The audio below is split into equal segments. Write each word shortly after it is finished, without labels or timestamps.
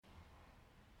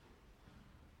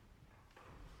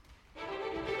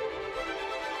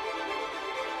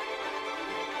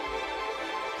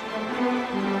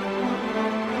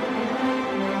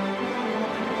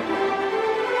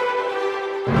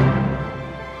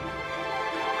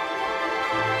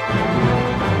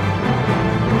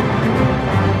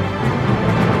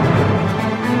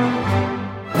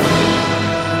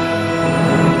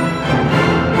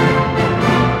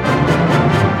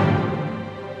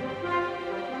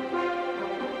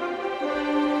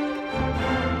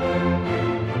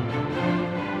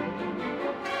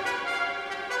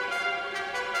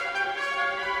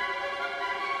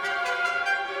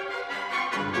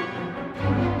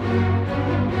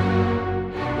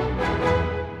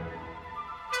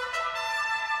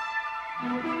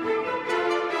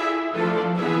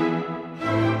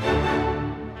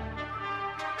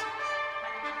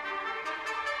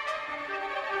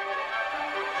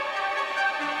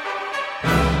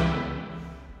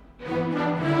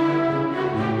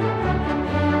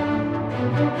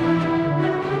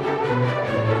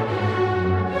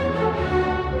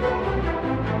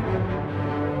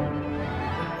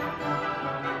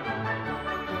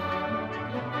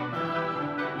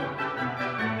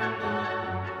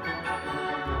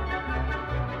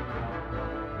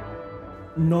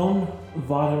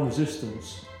Non-violent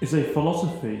resistance is a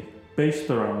philosophy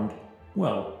based around,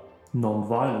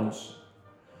 non-violence.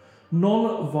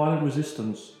 Non-violent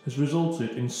resistance has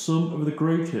resulted in some of the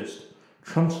greatest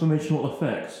transformational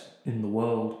effects in the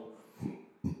world.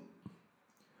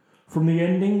 From the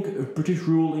ending of British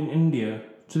rule in India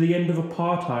to the end of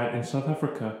apartheid in South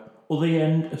Africa or the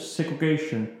end of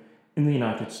segregation in the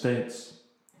United States.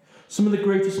 Some of the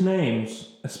greatest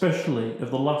names, especially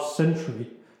of the last century,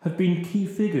 have been key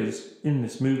figures in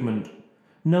this movement.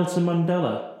 Nelson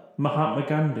Mandela, Mahatma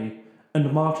Gandhi,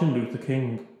 and Martin Luther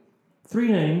King. 3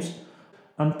 names,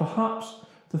 and perhaps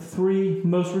the 3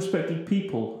 most respected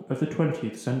people of the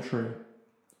 20th century.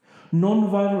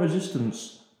 Non-violent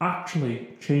resistance actually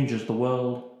changes the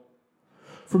world.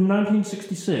 From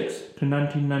 1966 to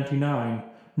 1999,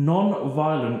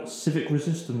 non-violent civic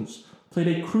resistance played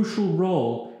a crucial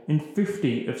role in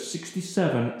 50 of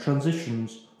 67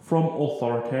 transitions from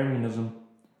authoritarianism.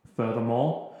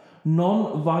 Furthermore,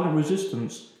 non-violent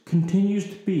resistance continues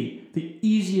to be the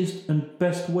easiest and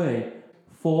best way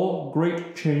for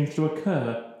great change to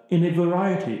occur in a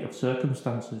variety of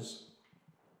circumstances.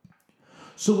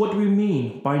 So what do we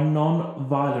mean by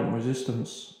non-violent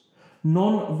resistance?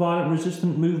 Non-violent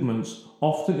resistant movements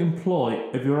often employ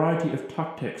a variety of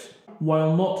tactics.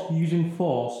 While not using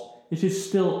force, it is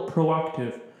still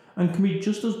proactive and can be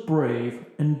just as brave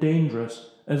and dangerous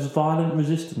as violent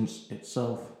resistance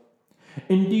itself.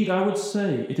 Indeed, I would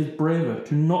say it is braver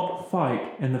to not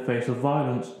fight in the face of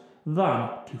violence than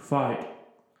to fight.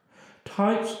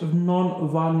 Types of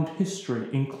non-violent history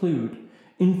include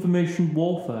information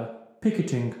warfare,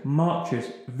 picketing, marches,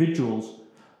 vigils,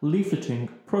 leafleting,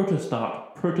 protest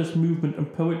art, protest movement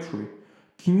and poetry,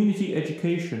 community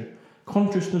education,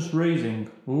 consciousness raising,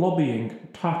 lobbying,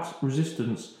 tax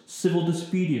resistance, civil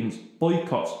disobedience,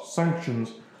 boycotts,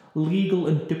 sanctions, legal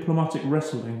and diplomatic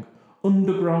wrestling,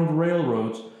 underground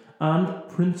railroads, and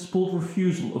principled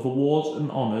refusal of awards and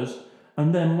honours,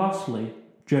 and then lastly,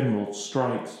 general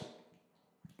strikes.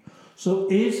 So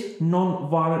is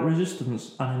non-violent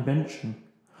resistance an invention?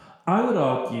 I would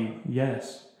argue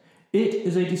yes. It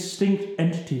is a distinct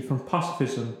entity from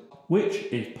pacifism, which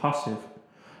is passive.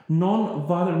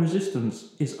 Non-violent resistance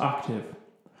is active.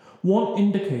 One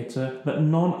indicator that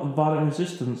non-violent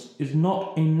resistance is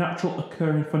not a natural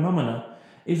occurring phenomena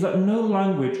is that no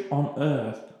language on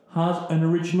earth has an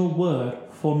original word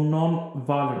for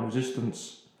non-violent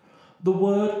resistance. The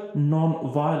word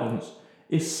non-violence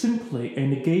is simply a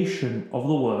negation of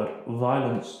the word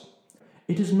violence.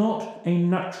 It is not a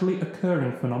naturally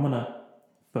occurring phenomena.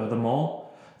 Furthermore,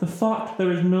 the fact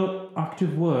there is no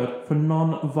active word for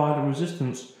non-violent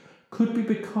resistance could be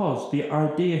because the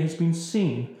idea has been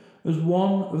seen as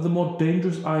one of the more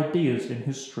dangerous ideas in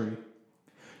history.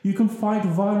 You can fight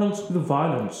violence with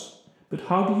violence, but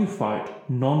how do you fight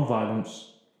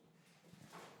non-violence?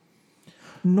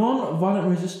 Non-violent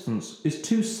resistance is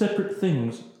 2 separate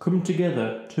things coming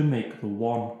together to make the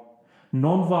one.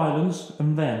 Non-violence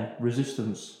and then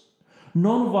resistance.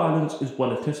 Non-violence is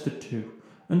well attested to,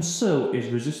 and so is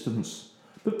resistance,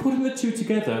 but putting the 2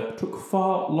 together took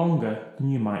far longer than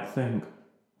you might think.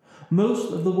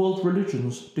 Most of the world's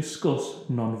religions discuss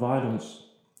non-violence.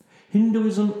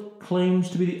 Hinduism claims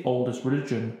to be the oldest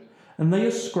religion, and they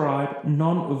ascribe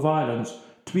non-violence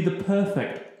to be the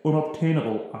perfect,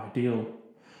 unobtainable ideal.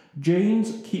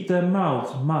 Jains keep their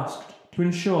mouths masked to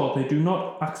ensure they do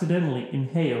not accidentally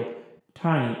inhale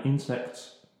tiny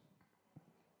insects.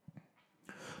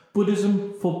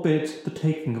 Buddhism forbids the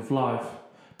taking of life,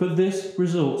 but this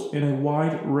results in a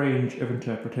wide range of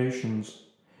interpretations.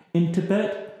 In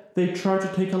Tibet, they try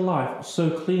to take a life so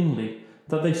cleanly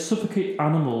that they suffocate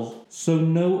animals so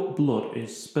no blood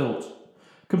is spilt.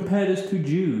 Compare this to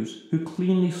Jews who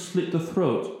cleanly slit the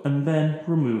throat and then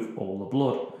remove all the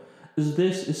blood, as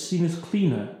this is seen as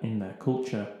cleaner in their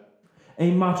culture.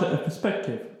 A matter of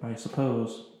perspective, I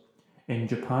suppose. In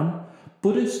Japan,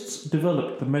 Buddhists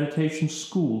developed the meditation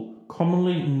school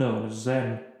commonly known as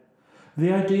Zen.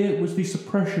 The idea was the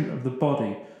suppression of the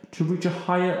body to reach a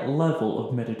higher level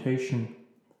of meditation.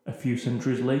 A few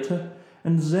centuries later,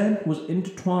 and Zen was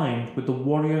intertwined with the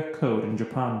warrior code in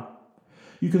Japan.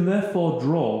 You can therefore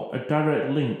draw a direct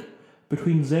link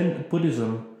between Zen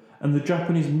Buddhism and the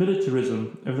Japanese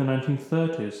militarism of the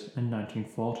 1930s and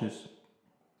 1940s.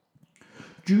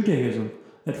 Judaism,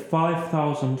 at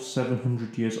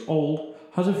 5,700 years old,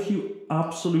 has a few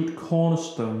absolute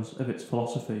cornerstones of its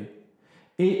philosophy.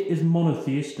 It is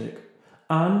monotheistic,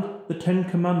 and the 10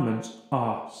 Commandments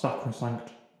are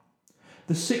sacrosanct.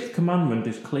 The 6th commandment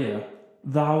is clear: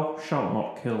 thou shalt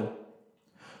not kill.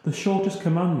 The shortest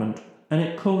commandment, and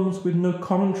it comes with no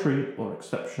commentary or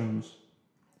exceptions.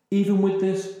 Even with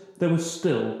this, there were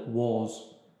still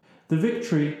wars. The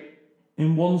victory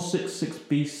in 166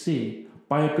 BC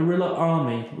by a guerrilla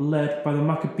army led by the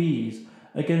Maccabees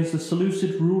against the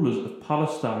Seleucid rulers of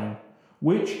Palestine,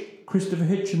 which Christopher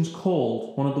Hitchens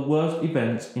called one of the worst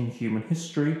events in human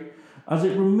history, as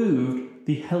it removed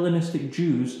the Hellenistic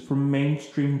Jews from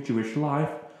mainstream Jewish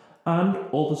life, and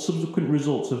all the subsequent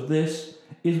results of this,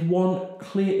 is one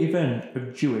clear event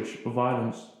of Jewish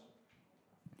violence.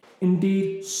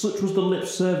 Indeed, such was the lip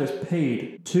service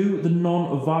paid to the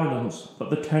non-violence that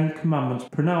the Ten Commandments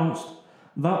pronounced,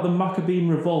 that the Maccabean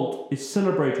revolt is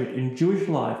celebrated in Jewish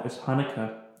life as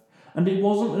Hanukkah, and it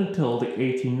wasn't until the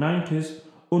 1890s,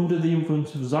 under the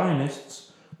influence of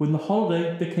Zionists, when the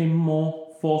holiday became more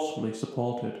forcefully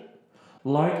supported.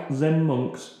 Like Zen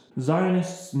monks,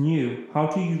 Zionists knew how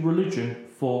to use religion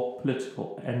for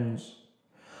political ends.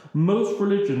 Most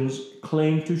religions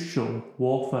claim to shun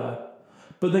warfare,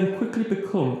 but then quickly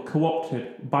become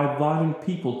co-opted by violent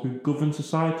people who govern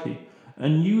society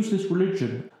and use this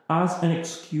religion as an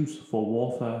excuse for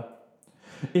warfare.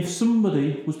 If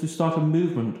somebody was to start a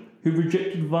movement who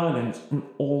rejected violence in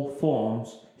all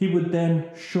forms, he would then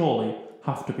surely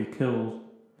have to be killed.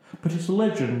 But his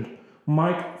legend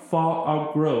might far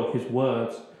outgrow his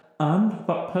words, and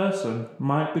that person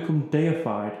might become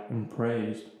deified and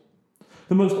praised.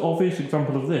 The most obvious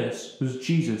example of this was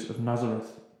Jesus of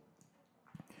Nazareth.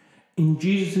 In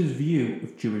Jesus' view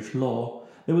of Jewish law,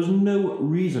 there was no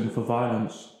reason for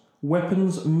violence.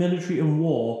 Weapons, military and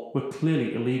war were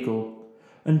clearly illegal,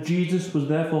 and Jesus was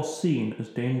therefore seen as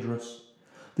dangerous.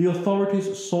 The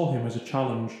authorities saw him as a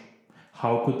challenge.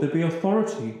 How could there be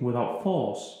authority without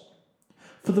force?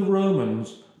 For the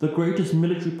Romans, the greatest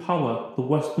military power the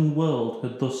Western world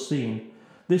had thus seen,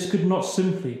 this could not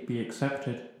simply be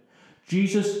accepted.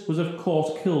 Jesus was of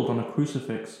course killed on a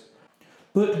crucifix,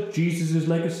 but Jesus'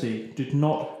 legacy did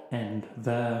not end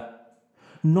there.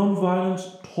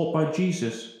 Non-violence taught by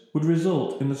Jesus would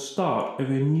result in the start of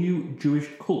a new Jewish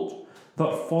cult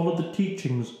that followed the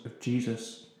teachings of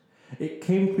Jesus. It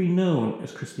came to be known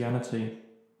as Christianity.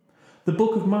 The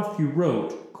book of Matthew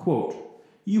wrote, quote,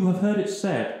 "You have heard it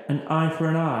said, an eye for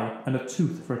an eye and a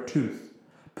tooth for a tooth.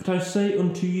 But I say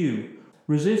unto you,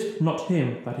 resist not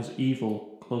him that is evil."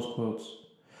 Close quotes.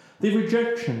 The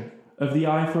rejection of the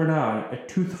eye for an eye, a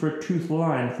tooth for a tooth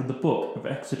line from the book of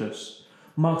Exodus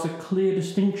marks a clear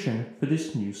distinction for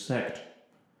this new sect.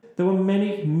 There were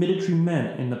many military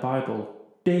men in the Bible: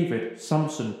 David,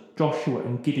 Samson, Joshua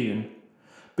and Gideon.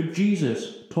 But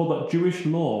Jesus taught that Jewish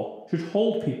law should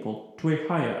hold people to a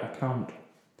higher account.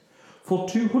 For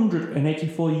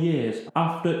 284 years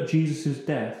after Jesus'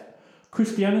 death,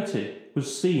 Christianity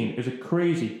was seen as a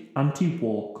crazy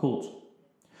anti-war cult.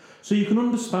 So you can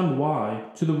understand why,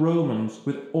 to the Romans,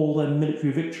 with all their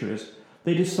military victories,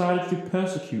 they decided to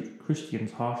persecute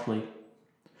Christians harshly.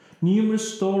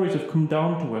 Numerous stories have come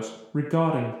down to us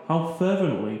regarding how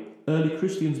fervently early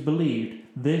Christians believed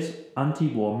this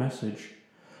anti-war message,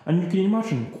 and you can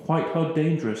imagine quite how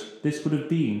dangerous this would have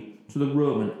been to the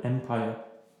Roman Empire.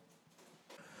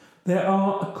 There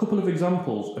are a couple of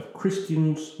examples of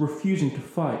Christians refusing to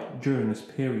fight during this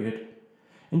period.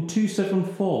 In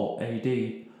 274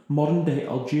 AD, modern-day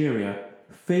Algeria,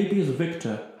 Fabius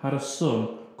Victor had a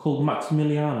son called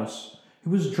Maximilianus, who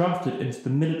was drafted into the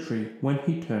military when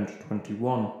he turned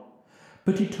 21.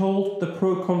 But he told the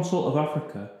proconsul of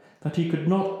Africa that he could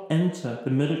not enter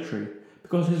the military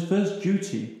because his first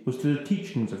duty was to the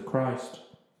teachings of Christ.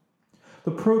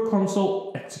 The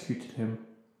proconsul executed him.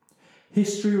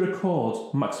 History records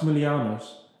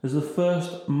Maximilianus as the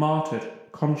first martyred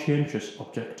conscientious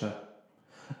objector.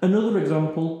 Another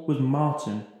example was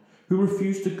Martin, who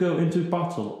refused to go into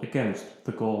battle against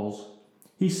the Gauls.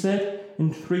 He said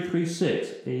in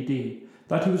 336 AD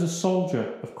that he was a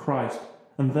soldier of Christ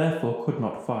and therefore could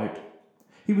not fight.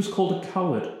 He was called a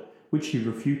coward, which he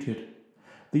refuted.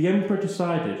 The emperor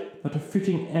decided that a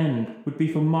fitting end would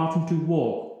be for Martin to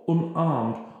walk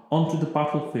unarmed onto the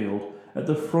battlefield at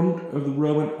the front of the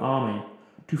Roman army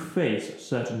to face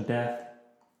certain death.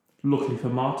 Luckily for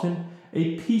Martin,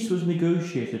 a peace was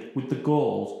negotiated with the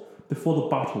Gauls before the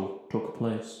battle took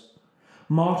place.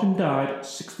 Martin died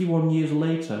 61 years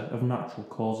later of natural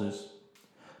causes.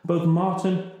 Both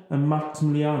Martin and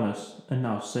Maximilianus are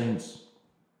now saints.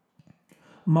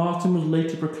 Martin was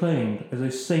later proclaimed as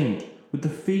a saint with the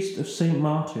feast of St.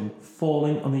 Martin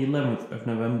falling on the 11th of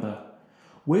November,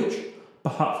 which,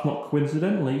 perhaps not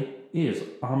coincidentally, is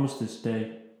Armistice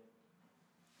Day.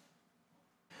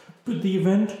 But the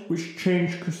event which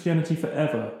changed Christianity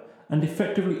forever and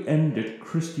effectively ended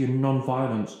Christian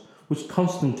non-violence was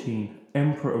Constantine,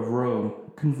 Emperor of Rome,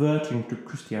 converting to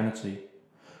Christianity.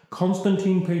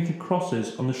 Constantine painted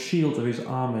crosses on the shields of his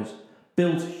armies,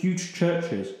 built huge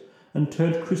churches, and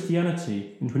turned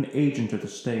Christianity into an agent of the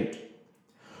state.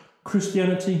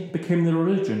 Christianity became the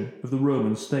religion of the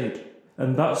Roman state,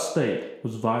 and that state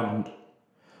was violent.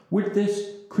 With this,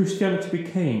 Christianity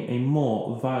became a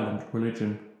more violent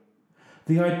religion.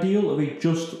 The ideal of a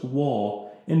just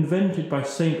war, invented by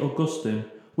St. Augustine,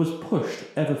 was pushed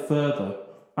ever further,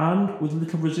 and with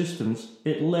little resistance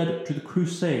it led to the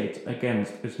Crusades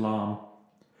against Islam.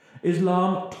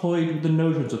 Islam toyed with the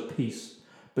notions of peace,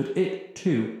 but it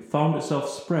too found itself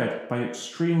spread by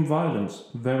extreme violence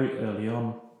very early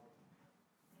on.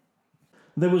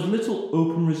 There was little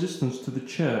open resistance to the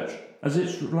church, as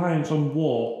its reliance on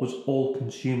war was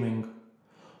all-consuming.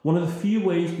 One of the few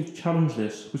ways to challenge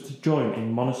this was to join a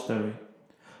monastery.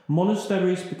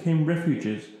 Monasteries became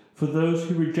refuges for those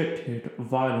who rejected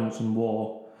violence and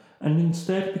war, and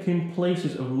instead became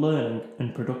places of learning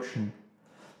and production.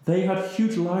 They had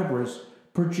huge libraries,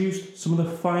 produced some of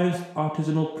the finest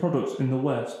artisanal products in the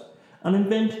West, and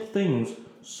invented things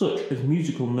such as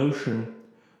musical notion,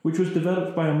 which was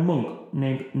developed by a monk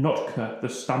named Notker the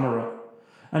Stammerer,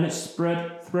 and it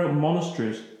spread throughout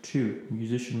monasteries to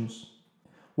musicians.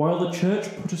 While the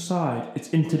church put aside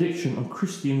its interdiction on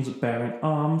Christians bearing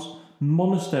arms,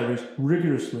 monasteries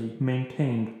rigorously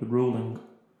maintained the ruling.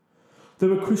 There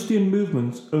were Christian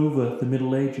movements over the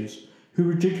Middle Ages who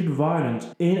rejected violence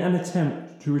in an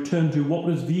attempt to return to what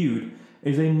was viewed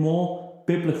as a more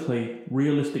biblically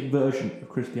realistic version of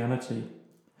Christianity.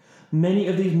 Many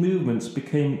of these movements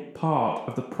became part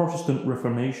of the Protestant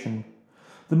Reformation.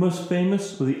 The most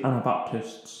famous were the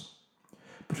Anabaptists.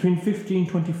 Between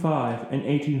 1525 and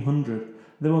 1800,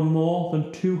 there were more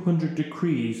than 200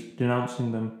 decrees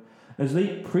denouncing them, as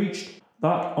they preached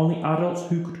that only adults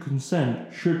who could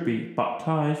consent should be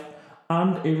baptized,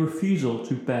 and a refusal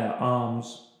to bear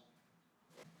arms.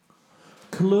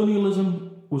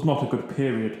 Colonialism was not a good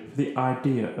period for the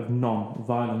idea of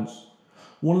non-violence.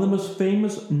 One of the most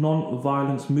famous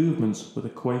non-violence movements were the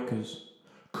Quakers.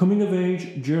 Coming of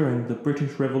age during the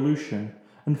British Revolution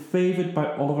and favoured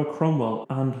by Oliver Cromwell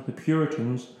and the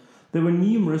Puritans, there were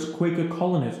numerous Quaker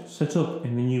colonies set up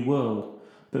in the New World,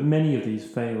 but many of these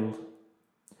failed.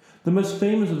 The most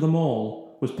famous of them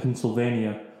all was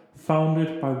Pennsylvania,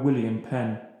 founded by William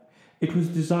Penn. It was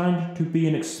designed to be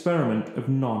an experiment of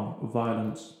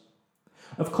non-violence.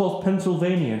 Of course,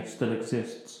 Pennsylvania still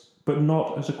exists, but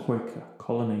not as a Quaker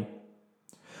colony.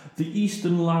 The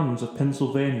eastern lands of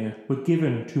Pennsylvania were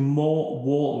given to more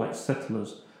warlike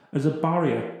settlers as a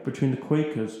barrier between the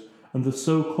Quakers and the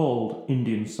so-called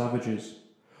Indian savages.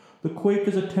 The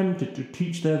Quakers attempted to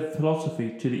teach their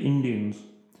philosophy to the Indians,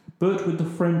 but with the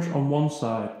French on one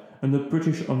side and the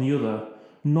British on the other,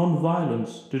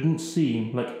 non-violence didn't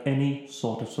seem like any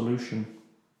sort of solution.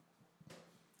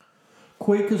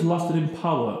 Quakers lasted in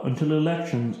power until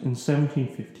elections in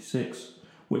 1756,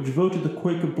 which voted the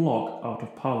Quaker bloc out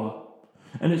of power.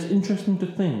 And it's interesting to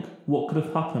think what could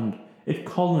have happened if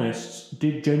colonists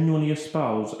did genuinely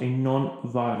espouse a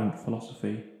non-violent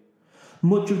philosophy.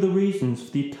 Much of the reasons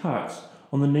for the attacks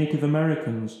on the Native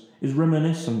Americans is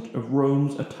reminiscent of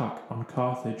Rome's attack on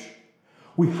Carthage.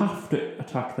 We have to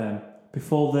attack them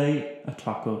before they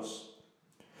attack us.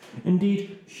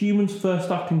 Indeed, humans'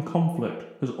 first act in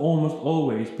conflict has almost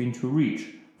always been to reach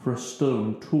for a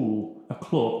stone tool, a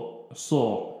club, a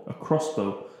sword, a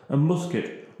crossbow, a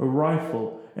musket, a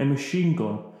rifle, a machine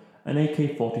gun, an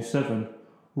AK-47,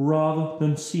 rather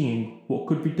than seeing what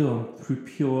could be done through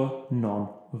pure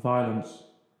non-violence.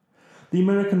 The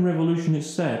American Revolution, it's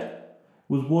said,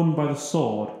 was won by the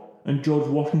sword, and George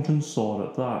Washington's sword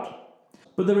at that.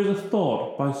 But there is a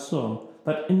thought by some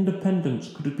that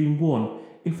independence could have been won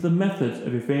if the methods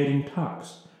of evading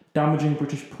tax, damaging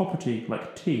British property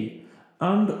like tea,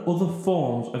 and other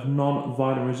forms of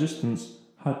non-violent resistance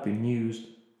had been used.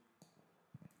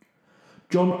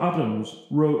 John Adams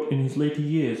wrote in his later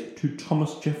years to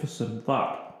Thomas Jefferson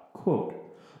that, quote,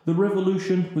 "The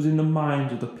revolution was in the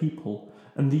minds of the people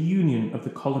and the union of the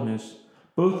colonies,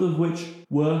 both of which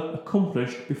were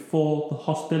accomplished before the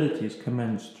hostilities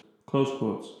commenced." Close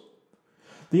quotes.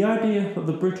 The idea that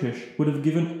the British would have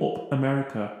given up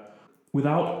America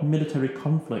without military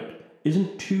conflict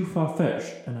isn't too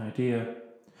far-fetched an idea.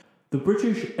 The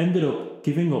British ended up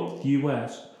giving up the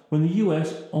US when the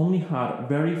US only had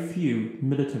very few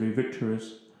military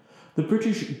victories. The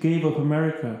British gave up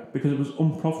America because it was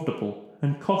unprofitable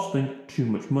and costing too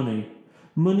much money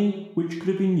which could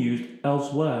have been used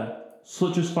elsewhere,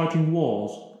 such as fighting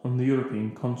wars on the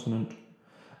European continent.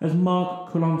 As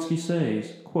Mark Kurlansky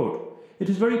says, quote, "It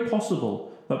is very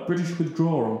possible that British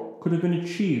withdrawal could have been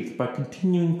achieved by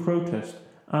continuing protest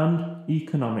and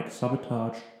economic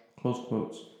sabotage. Close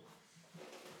quotes.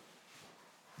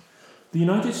 The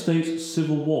United States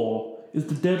Civil War is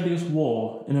the deadliest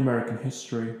war in American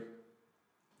history.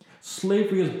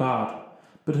 Slavery is bad,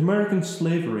 but American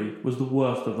slavery was the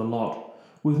worst of the lot,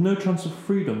 with no chance of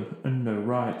freedom and no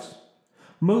rights.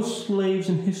 Most slaves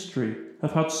in history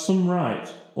have had some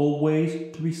rights or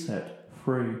ways to be set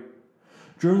free.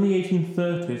 During the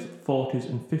 1830s, 40s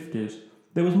and 50s,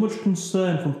 there was much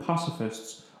concern from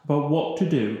pacifists about what to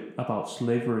do about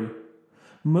slavery.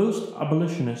 Most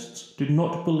abolitionists did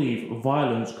not believe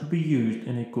violence could be used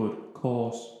in a good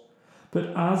cause.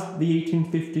 But as the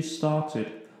 1850s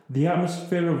started, the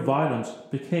atmosphere of violence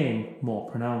became more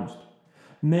pronounced.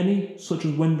 Many, such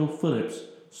as Wendell Phillips,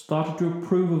 started to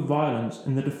approve of violence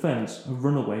in the defence of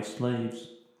runaway slaves.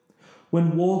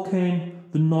 When war came,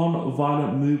 the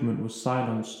non-violent movement was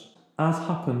silenced, as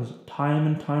happens time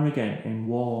and time again in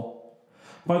war.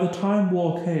 By the time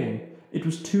war came, it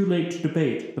was too late to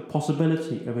debate the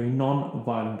possibility of a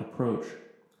non-violent approach.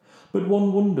 But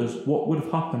one wonders what would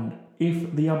have happened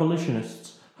if the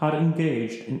abolitionists had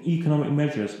engaged in economic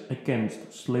measures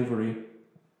against slavery.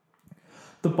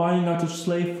 The buying out of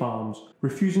slave farms,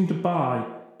 refusing to buy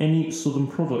any southern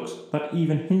products that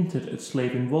even hinted at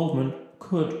slave involvement,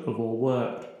 could have all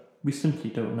worked. We simply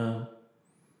don't know.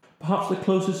 Perhaps the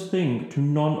closest thing to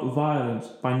non-violence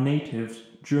by natives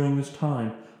during this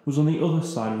time was on the other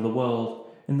side of the world,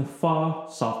 in the far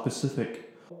South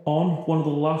Pacific, on one of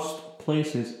the last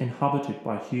places inhabited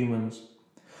by humans.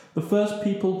 The first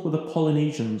people were the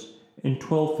Polynesians in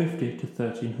 1250 to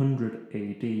 1300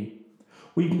 AD.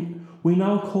 We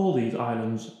now call these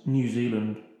islands New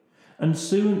Zealand, and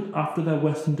soon after their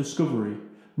western discovery,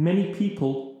 many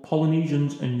people,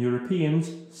 Polynesians and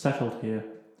Europeans, settled here.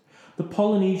 The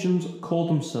Polynesians called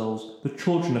themselves the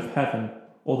Children of Heaven,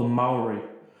 or the Maori,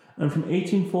 and from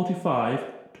 1845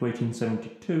 to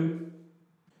 1872,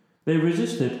 they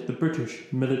resisted the British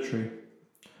military.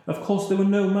 Of course, they were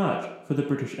no match for the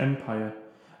British Empire,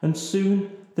 and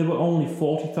soon there were only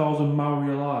 40,000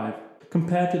 Maori alive,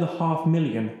 compared to the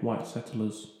 500,000 white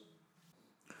settlers.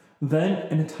 Then,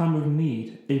 in a time of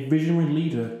need, a visionary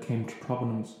leader came to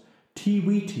prominence. Te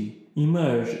Witi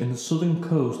emerged in the southern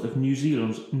coast of New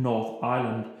Zealand's North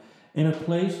Island, in a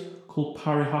place called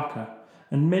Parihaka,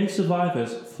 and many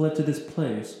survivors fled to this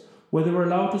place, where they were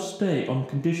allowed to stay on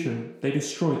condition they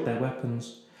destroyed their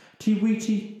weapons. Te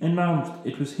Witi announced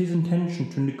it was his intention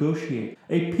to negotiate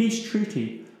a peace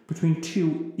treaty between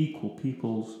two equal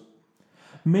peoples.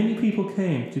 Many people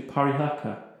came to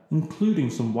Parihaka, including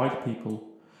some white people.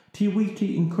 Te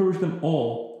Witi encouraged them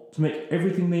all to make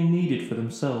everything they needed for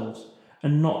themselves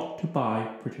and not to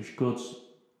buy British goods.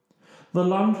 The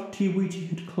land Te Witi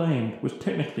had claimed was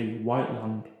technically white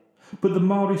land, but the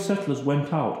Maori settlers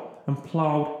went out and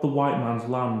ploughed the white man's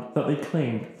land that they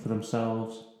claimed for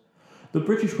themselves. The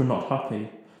British were not happy.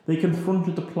 They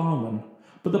confronted the ploughmen,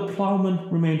 but the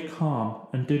ploughmen remained calm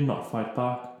and did not fight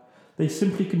back. They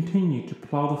simply continued to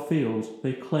plough the fields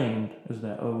they claimed as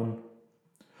their own.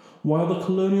 While the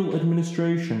colonial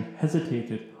administration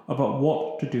hesitated about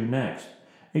what to do next,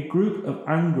 a group of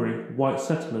angry white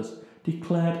settlers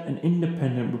declared an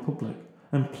independent republic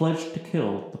and pledged to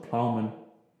kill the ploughmen.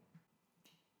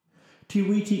 Te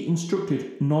Witi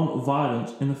instructed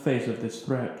non-violence in the face of this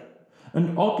threat,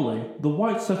 and oddly, the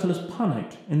white settlers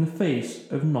panicked in the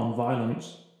face of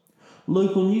non-violence.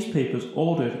 Local newspapers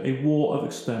ordered a war of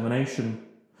extermination,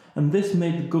 and this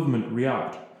made the government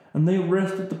react, and they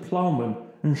arrested the ploughmen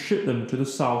and shipped them to the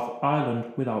South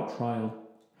Island without trial.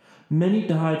 Many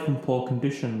died from poor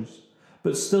conditions,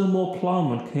 but still more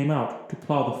ploughmen came out to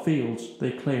plough the fields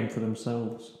they claimed for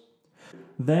themselves.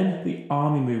 Then the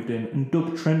army moved in and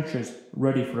dug trenches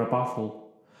ready for a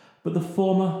battle, but the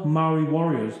former Maori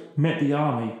warriors met the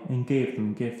army and gave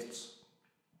them gifts.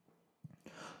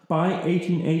 By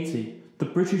 1880, the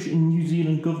British and New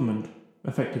Zealand government,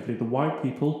 effectively the white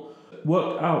people,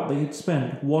 worked out they had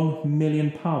spent £1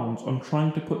 million on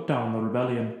trying to put down the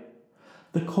rebellion.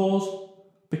 The cause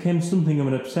became something of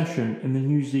an obsession in the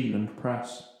New Zealand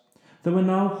press. There were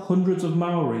now hundreds of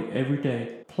Maori every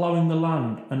day ploughing the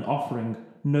land and offering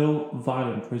no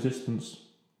violent resistance.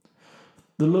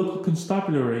 The local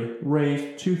constabulary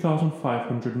raised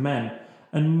 2,500 men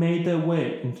and made their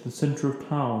way into the centre of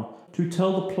town to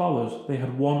tell the ploughers they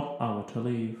had 1 hour to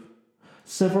leave.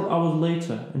 Several hours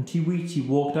later, and Te Witi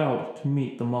walked out to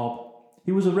meet the mob.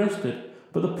 He was arrested,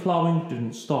 but the ploughing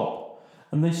didn't stop,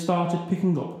 and they started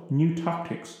picking up new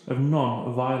tactics of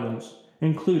non-violence,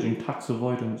 including tax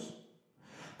avoidance.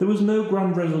 There was no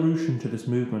grand resolution to this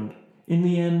movement. In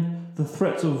the end, the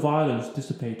threats of violence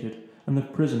dissipated and the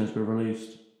prisoners were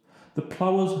released. The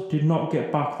ploughers did not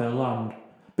get back their land,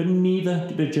 but neither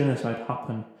did a genocide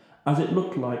happen, as it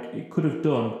looked like it could have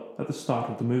done at the start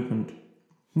of the movement.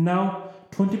 Now,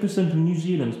 20% of New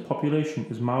Zealand's population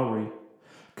is Maori.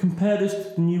 Compare this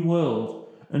to the New World,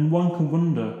 and one can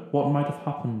wonder what might have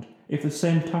happened if the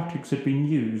same tactics had been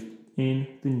used in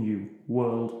the New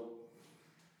World.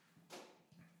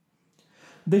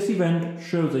 This event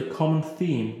shows a common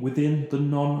theme within the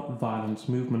non-violence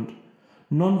movement.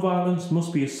 Non-violence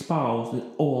must be espoused at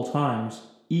all times,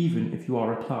 even if you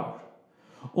are attacked.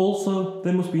 Also,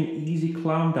 there must be an easy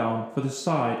climb down for the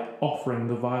side offering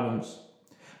the violence.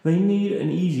 They need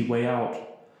an easy way out.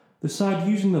 The side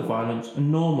using the violence are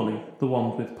normally the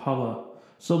ones with power,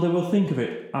 so they will think of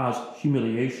it as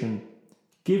humiliation.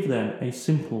 Give them a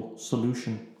simple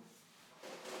solution.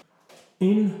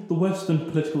 In the Western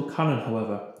political canon,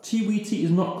 however, Tiwiti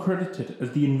is not credited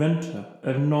as the inventor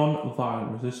of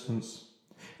non-violent resistance.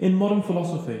 In modern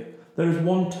philosophy, there is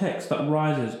one text that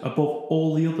rises above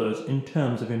all the others in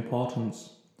terms of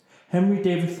importance. Henry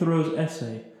David Thoreau's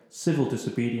essay, Civil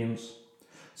Disobedience.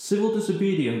 Civil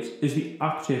disobedience is the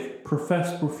active,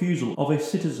 professed refusal of a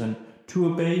citizen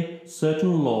to obey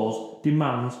certain laws,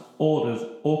 demands, orders,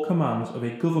 or commands of a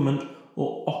government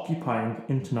or occupying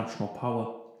international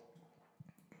power.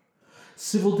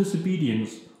 Civil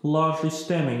disobedience, largely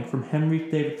stemming from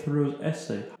Henry David Thoreau's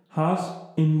essay, has,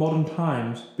 in modern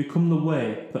times, become the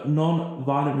way that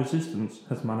non-violent resistance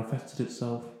has manifested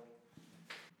itself.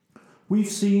 We've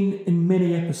seen in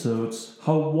many episodes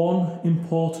how one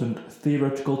important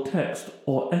theoretical text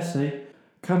or essay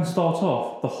can start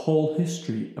off the whole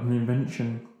history of an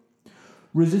invention.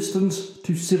 Resistance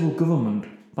to Civil Government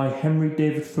by Henry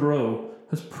David Thoreau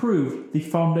has proved the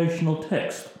foundational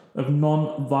text of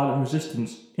non-violent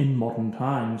resistance in modern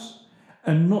times,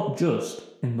 and not just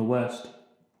in the West.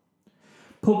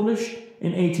 Published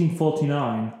in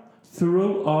 1849,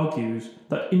 Thoreau argues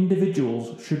that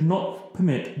individuals should not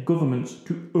permit governments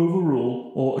to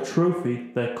overrule or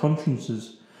atrophy their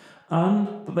consciences,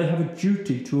 and that they have a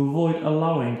duty to avoid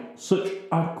allowing such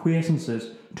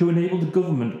acquiescences to enable the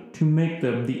government to make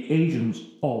them the agents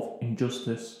of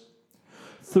injustice.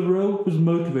 Thoreau was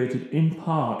motivated in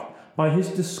part by his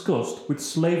disgust with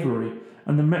slavery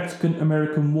and the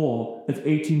Mexican-American War of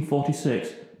 1846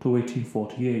 to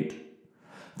 1848.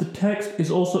 The text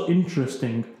is also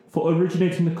interesting for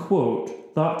originating the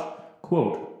quote that,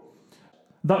 quote,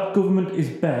 "that government is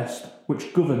best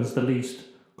which governs the least,"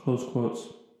 close quotes.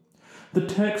 The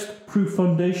text proved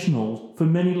foundational for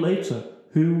many later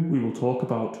who we will talk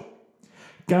about.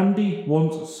 Gandhi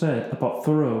once said about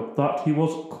Thoreau that he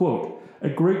was, quote, "a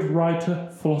great writer,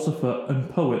 philosopher and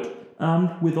poet,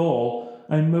 and, withal,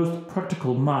 a most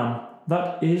practical man.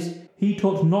 That is, he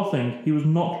taught nothing he was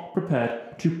not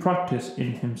prepared to practice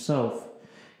in himself.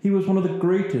 He was one of the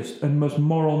greatest and most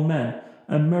moral men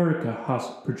America has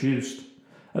produced.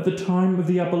 At the time of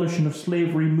the abolition of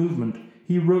slavery movement,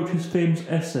 he wrote his famous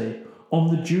essay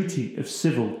on the duty of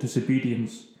civil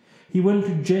disobedience. He went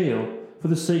to jail for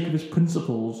the sake of his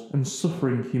principles and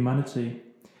suffering humanity.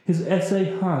 His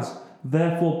essay has,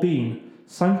 therefore, been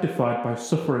sanctified by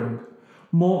suffering.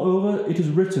 Moreover, it is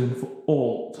written for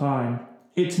all time.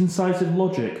 Its incisive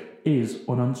logic is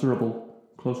unanswerable."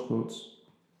 Close quotes.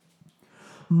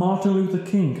 Martin Luther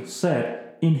King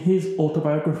said in his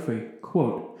autobiography,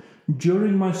 quote,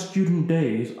 "During my student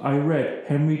days, I read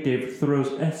Henry David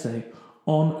Thoreau's essay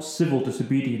on civil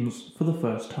disobedience for the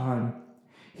first time.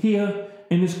 Here,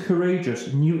 in his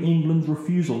courageous New England's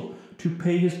refusal to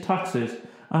pay his taxes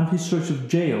and his choice of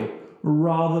jail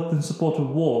rather than support a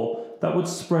war that would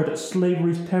spread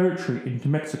slavery's territory into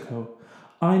Mexico,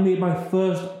 I made my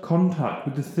first contact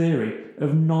with the theory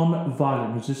of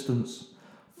non-violent resistance.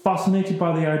 Fascinated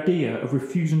by the idea of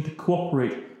refusing to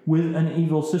cooperate with an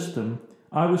evil system,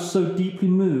 I was so deeply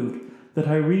moved that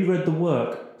I reread the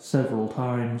work several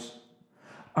times.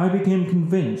 I became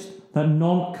convinced that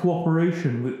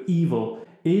non-cooperation with evil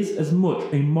is as much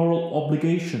a moral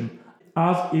obligation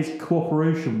as is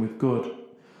cooperation with good.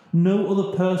 No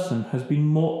other person has been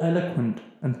more eloquent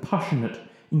and passionate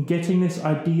in getting this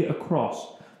idea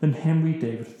across than Henry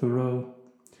David Thoreau.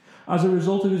 As a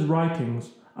result of his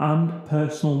writings and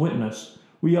personal witness,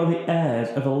 we are the heirs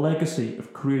of a legacy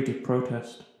of creative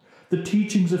protest. The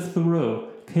teachings of Thoreau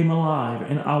came alive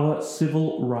in our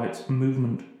civil rights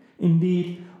movement.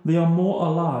 Indeed, they are more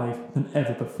alive than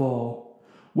ever before.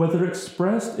 Whether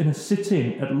expressed in a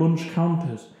sit-in at lunch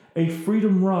counters, a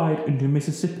freedom ride into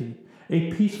Mississippi,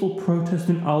 a peaceful protest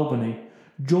in Albany,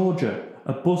 Georgia,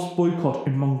 a bus boycott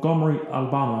in Montgomery,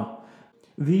 Alabama,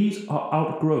 these are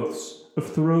outgrowths of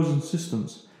Thoreau's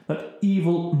insistence that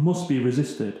evil must be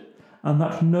resisted, and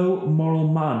that no moral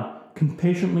man can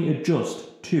patiently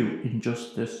adjust to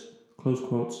injustice. Close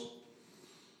quotes.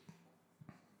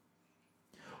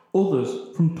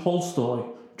 Others, from Tolstoy,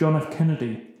 John F.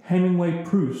 Kennedy, Hemingway,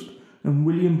 Proust, and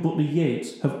William Butler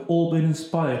Yeats, have all been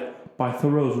inspired by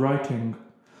Thoreau's writing.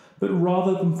 But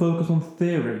rather than focus on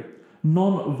theory,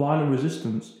 non-violent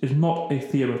resistance is not a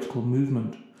theoretical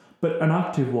movement, but an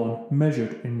active one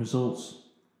measured in results.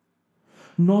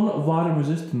 Non-violent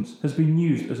resistance has been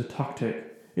used as a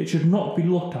tactic. It should not be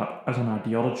looked at as an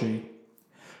ideology.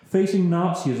 Facing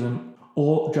Nazism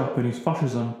or Japanese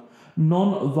fascism,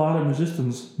 non-violent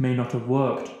resistance may not have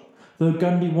worked, though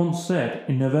Gandhi once said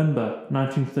in November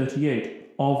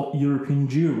 1938 of European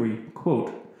Jewry,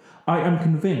 quote, "I am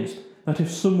convinced that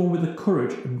if someone with the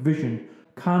courage and vision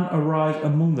can arise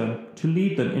among them to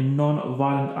lead them in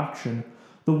non-violent action,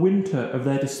 the winter of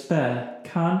their despair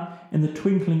can, in the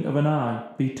twinkling of an eye,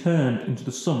 be turned into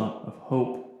the summer of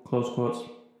hope." Close quotes.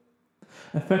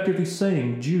 Effectively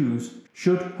saying Jews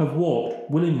should have walked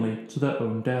willingly to their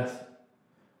own death.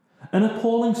 An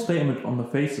appalling statement on the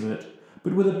face of it,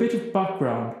 but with a bit of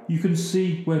background you can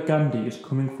see where Gandhi is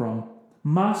coming from.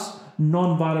 Mass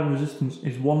non-violent resistance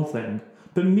is one thing,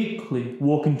 but meekly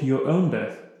walking to your own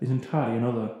death is entirely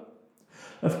another.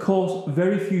 Of course,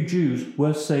 very few Jews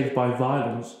were saved by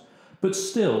violence, but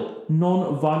still,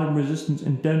 non-violent resistance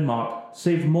in Denmark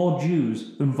saved more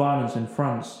Jews than violence in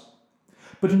France.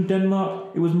 But in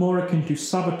Denmark, it was more akin to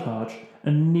sabotage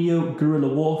and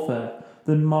neo-guerrilla warfare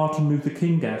than Martin Luther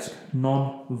King-esque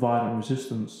non-violent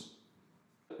resistance.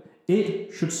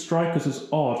 It should strike us as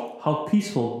odd how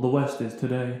peaceful the West is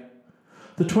today.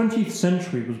 The 20th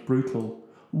century was brutal.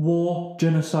 War,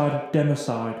 genocide,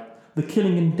 democide, the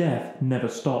killing and death never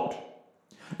stopped.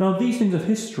 Now these things of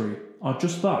history are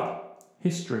just that,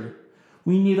 history.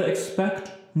 We neither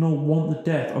expect nor want the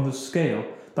death on the scale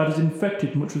that has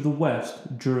infected much of the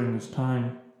West during this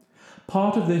time.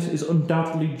 Part of this is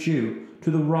undoubtedly due to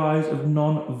the rise of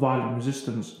non-violent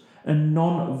resistance and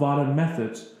non-violent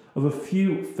methods of a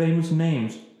few famous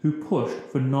names who pushed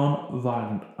for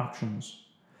non-violent actions.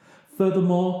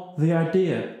 Furthermore, the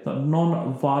idea that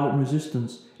non-violent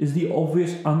resistance is the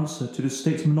obvious answer to the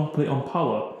state's monopoly on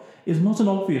power is not an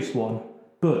obvious one,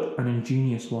 but an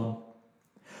ingenious one.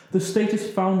 The state is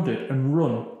founded and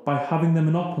run by having the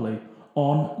monopoly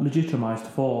on legitimised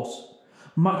force.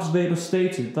 Max Weber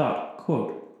stated that,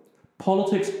 quote,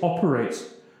 "Politics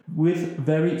operates with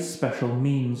very special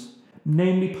means,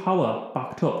 namely power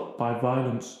backed up by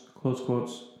violence." Close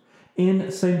quotes.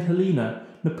 In St. Helena,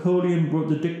 Napoleon wrote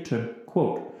the dictum,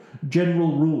 quote,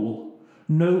 "General rule,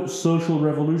 no social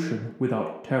revolution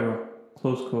without terror."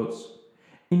 Close quotes.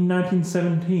 In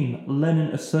 1917,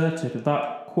 Lenin asserted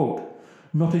that, quote,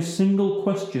 "Not a single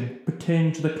question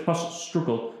pertaining to the class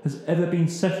struggle has ever been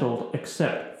settled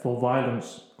except for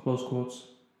violence." Close quotes.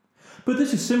 But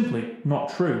this is simply not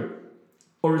true,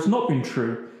 or it's not been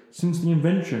true since the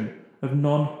invention of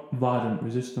non-violent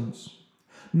resistance.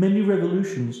 Many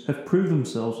revolutions have proved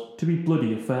themselves to be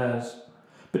bloody affairs,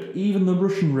 but even the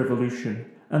Russian Revolution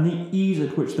and the ease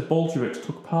at which the Bolsheviks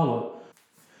took power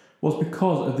was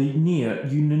because of the near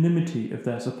unanimity of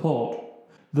their support,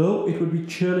 though it would be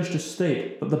churlish to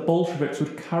state that the Bolsheviks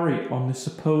would carry on this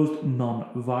supposed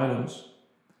non-violence.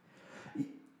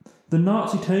 The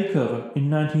Nazi takeover in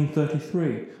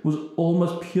 1933 was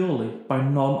almost purely by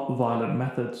non-violent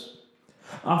methods.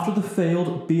 After the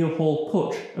failed Beer Hall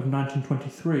Putsch of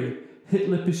 1923,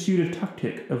 Hitler pursued a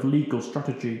tactic of legal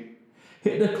strategy.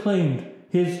 Hitler claimed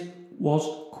his was,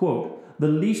 quote, "the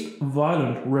least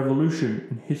violent revolution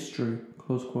in history."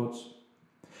 Close quotes.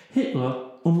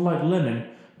 Hitler, unlike Lenin,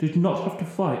 did not have to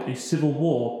fight a civil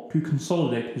war to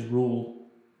consolidate his rule.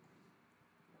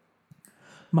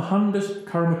 Mohandas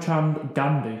Karamchand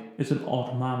Gandhi is an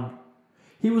odd man.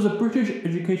 He was a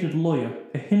British-educated lawyer,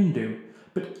 a Hindu,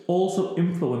 but also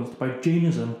influenced by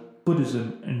Jainism,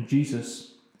 Buddhism and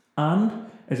Jesus. And,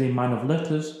 as a man of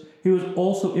letters, he was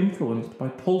also influenced by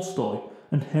Tolstoy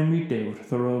and Henry David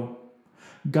Thoreau.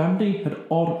 Gandhi had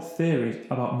odd theories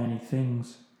about many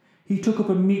things. He took up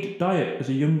a meat diet as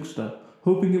a youngster,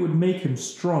 hoping it would make him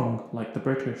strong like the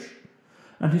British.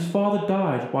 And his father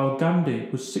died while Gandhi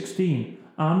was 16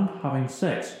 and having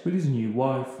sex with his new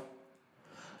wife.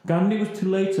 Gandhi was to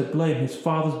later blame his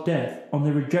father's death on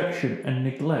the rejection and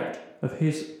neglect of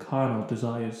his carnal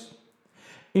desires.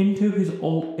 Into his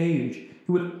old age,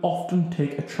 he would often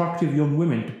take attractive young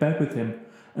women to bed with him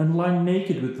and lie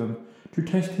naked with them to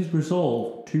test his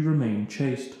resolve to remain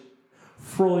chaste.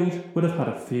 Freud would have had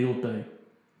a field day.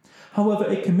 However,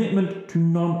 a commitment to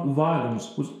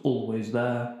non-violence was always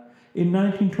there. In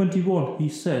 1921, he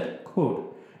said,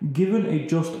 quote, "Given a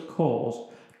just cause,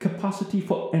 capacity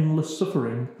for endless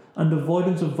suffering, and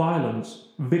avoidance of violence,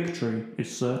 victory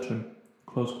is certain."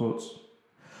 Close quotes.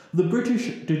 The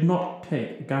British did not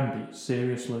take Gandhi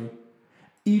seriously,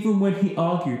 even when he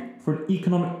argued for an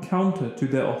economic counter to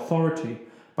their authority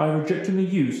by rejecting the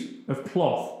use of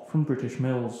cloth from British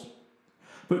mills.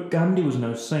 But Gandhi was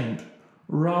no saint.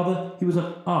 Rather, he was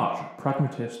an arch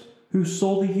pragmatist who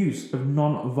saw the use of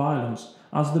non-violence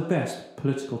as the best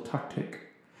political tactic.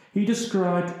 He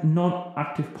described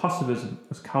non-active pacifism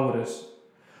as cowardice.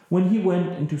 When he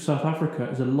went into South Africa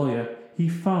as a lawyer, he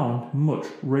found much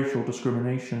racial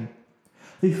discrimination.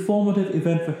 The formative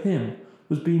event for him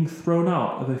was being thrown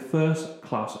out of a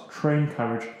first-class train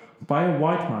carriage by a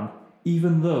white man,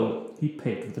 even though he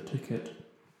paid for the ticket.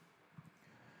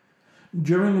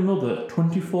 During another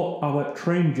 24-hour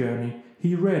train journey,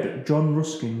 he read John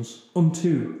Ruskin's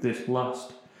Unto This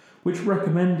Last, which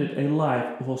recommended a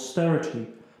life of austerity,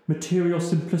 material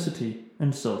simplicity,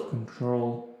 and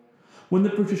self-control. When the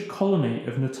British colony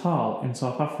of Natal in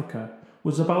South Africa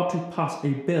was about to pass a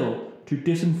bill to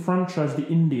disenfranchise the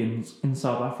Indians in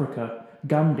South Africa,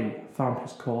 Gandhi found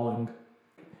his calling.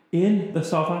 In the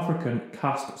South African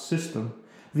caste system,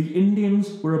 the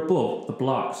Indians were above the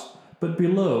blacks, but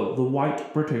below the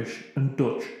white British and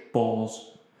Dutch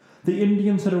Boers. The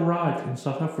Indians had arrived in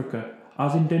South Africa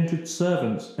as indentured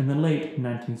servants in the late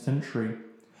 19th century,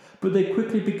 but they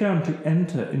quickly began to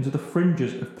enter into the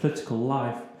fringes of political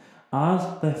life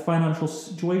as their financial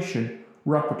situation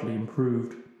rapidly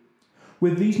improved.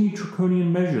 With these new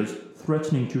draconian measures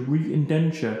threatening to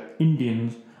re-indenture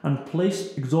Indians and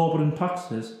place exorbitant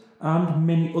taxes and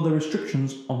many other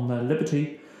restrictions on their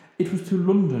liberty, it was to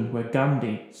London where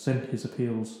Gandhi sent his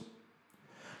appeals.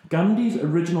 Gandhi's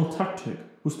original tactic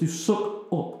was to suck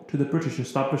up to the British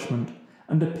establishment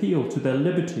and appeal to their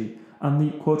liberty and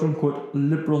the quote-unquote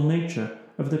liberal nature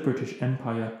of the British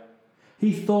Empire.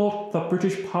 He thought that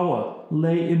British power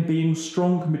lay in being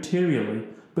strong materially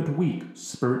but weak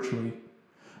spiritually.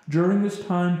 During this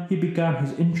time, he began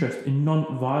his interest in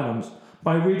non-violence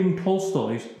by reading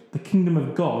Tolstoy's The Kingdom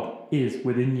of God is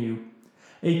Within You,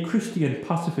 a Christian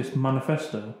pacifist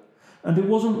manifesto, and it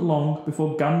wasn't long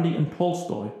before Gandhi and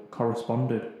Tolstoy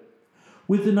corresponded.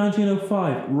 With the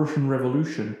 1905 Russian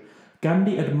Revolution,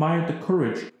 Gandhi admired the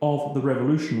courage of the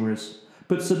revolutionaries,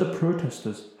 but said the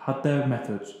protesters had their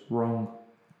methods wrong.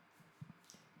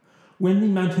 When the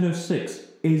 1906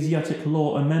 Asiatic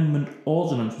Law Amendment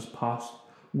Ordinance was passed,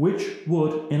 which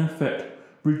would, in effect,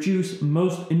 reduce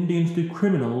most Indians to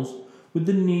criminals with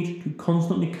the need to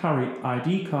constantly carry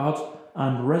ID cards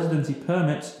and residency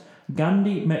permits,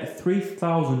 Gandhi met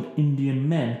 3,000 Indian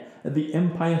men at the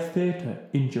Empire Theatre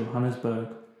in Johannesburg.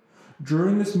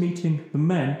 During this meeting, the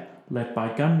men, led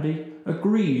by Gandhi,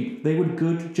 agreed they would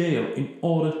go to jail in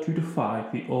order to defy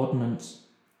the ordinance.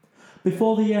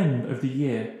 Before the end of the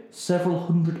year, several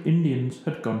hundred Indians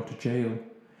had gone to jail.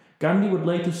 Gandhi would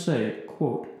later say,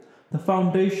 quote, "The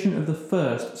foundation of the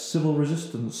first civil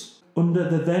resistance, under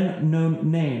the then known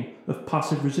name of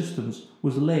passive resistance,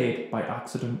 was laid by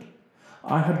accident.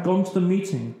 I had gone to the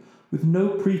meeting with no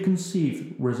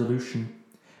preconceived resolution.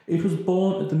 It was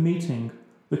born at the meeting.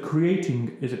 The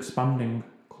creating is expanding."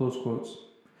 Close quotes.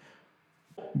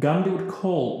 Gandhi would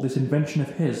call this invention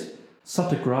of his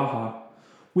satyagraha.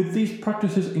 With these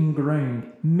practices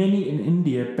ingrained, many in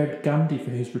India begged Gandhi for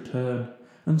his return,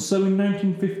 and so in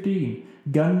 1915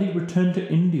 Gandhi returned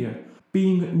to India,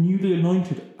 being newly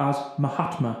anointed as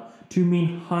Mahatma, to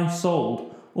mean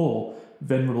high-souled or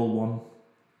venerable one.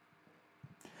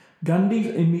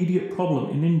 Gandhi's immediate problem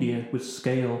in India was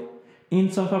scale. In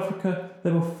South Africa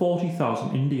there were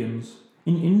 40,000 Indians.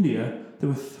 In India there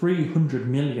were 300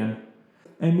 million.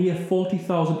 A mere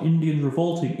 40,000 Indians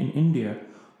revolting in India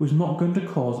was not going to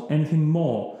cause anything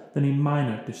more than a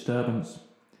minor disturbance.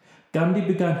 Gandhi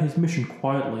began his mission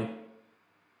quietly,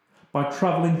 by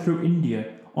travelling through India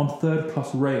on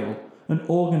third-class rail and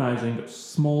organising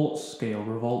small-scale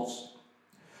revolts.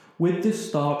 With this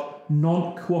start,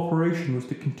 non-cooperation was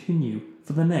to continue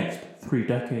for the next 3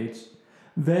 decades.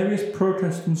 Various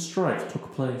protests and strikes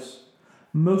took place,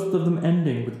 most of them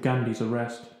ending with Gandhi's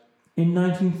arrest. In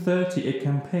 1930, a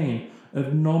campaign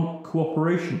of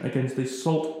non-cooperation against a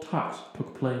salt tax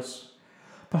took place,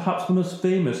 perhaps the most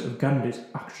famous of Gandhi's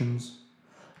actions.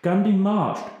 Gandhi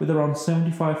marched with around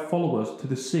 75 followers to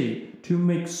the sea to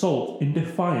make salt in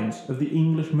defiance of the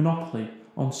English monopoly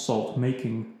on salt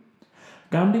making.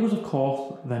 Gandhi was of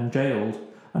course then jailed,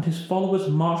 and his followers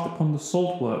marched upon the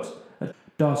salt works at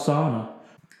Darsana,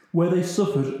 where they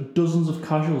suffered dozens of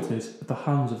casualties at the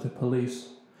hands of the police.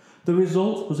 The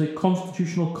result was a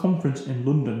constitutional conference in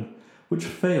London, which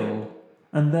failed,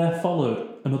 and there followed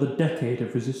another decade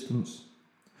of resistance.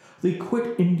 The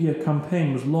Quit India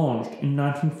campaign was launched in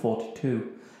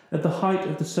 1942, at the height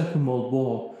of the Second World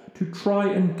War, to try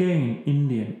and gain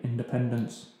Indian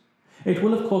independence. It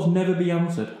will of course never be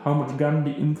answered how much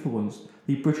Gandhi influenced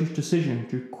the British decision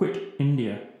to quit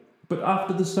India, but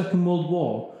after the Second World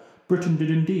War, Britain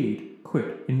did indeed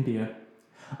quit India.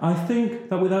 I think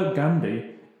that without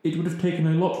Gandhi, it would have taken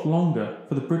a lot longer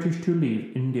for the British to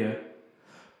leave India.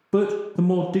 But the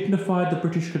more dignified the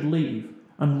British could leave,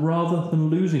 and rather than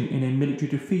losing in a military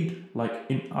defeat like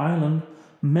in Ireland,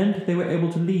 meant they were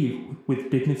able to leave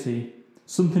with dignity,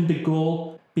 something de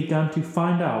Gaulle began to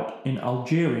find out in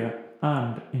Algeria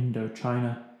and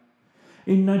Indochina.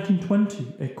 In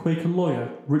 1920, a Quaker lawyer,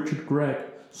 Richard Gregg,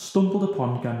 stumbled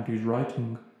upon Gandhi's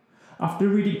writing. After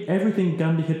reading everything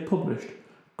Gandhi had published,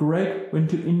 Gregg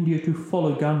went to India to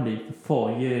follow Gandhi for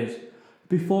 4 years,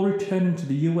 before returning to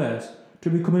the US to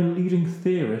become a leading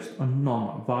theorist on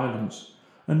non-violence,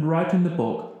 and writing the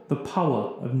book The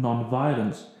Power of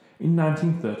Non-Violence in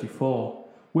 1934,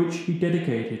 which he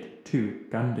dedicated to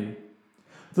Gandhi.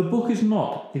 The book is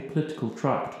not a political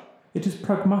tract. It is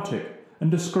pragmatic and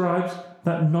describes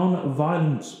that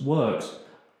non-violence works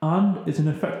and is an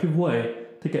effective way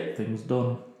to get things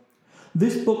done.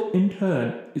 This book in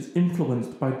turn is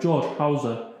influenced by George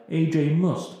Hauser, A.J.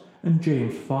 Must and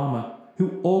James Farmer,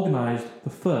 who organised the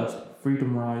first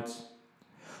freedom rides.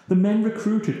 The men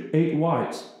recruited 8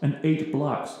 whites and 8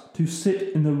 blacks to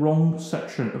sit in the wrong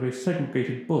section of a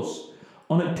segregated bus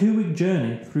on a 2-week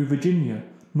journey through Virginia,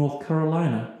 North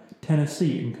Carolina,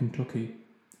 Tennessee and Kentucky.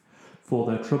 For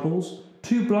their troubles,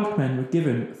 2 black men were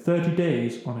given 30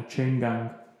 days on a chain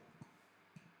gang.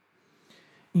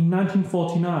 In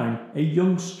 1949, a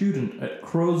young student at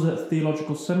Crozer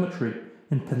Theological Cemetery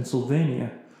in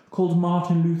Pennsylvania, called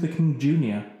Martin Luther King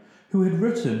Jr., who had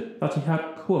written that he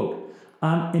had, quote,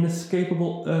 an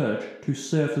inescapable urge to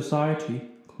serve society,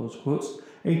 close quotes,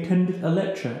 attended a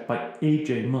lecture by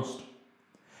A.J. Must.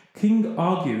 King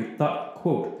argued that,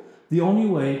 quote, the only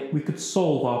way we could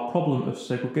solve our problem of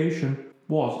segregation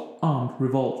was armed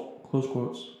revolt, close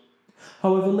quotes.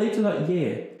 However, later that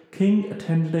year, King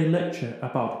attended a lecture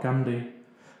about Gandhi.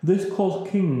 This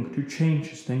caused King to change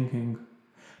his thinking.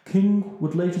 King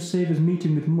would later say of his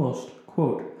meeting with Must,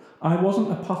 quote, I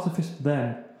wasn't a pacifist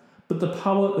then, but the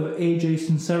power of A.J.'s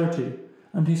sincerity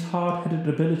and his hard-headed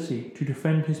ability to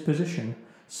defend his position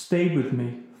stayed with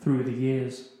me through the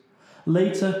years.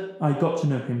 Later, I got to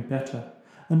know him better,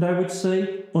 and I would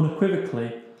say,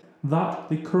 unequivocally, that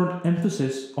the current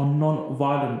emphasis on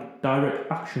non-violent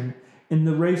direct action in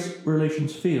the race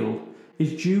relations field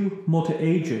is due more to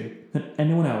A.J. than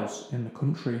anyone else in the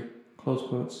country, close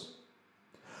quotes.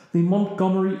 The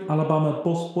Montgomery, Alabama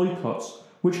bus boycotts,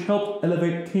 which helped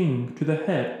elevate King to the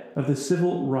head of the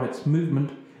civil rights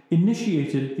movement,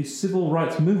 initiated the civil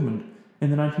rights movement in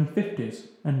the 1950s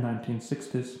and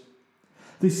 1960s.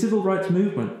 The civil rights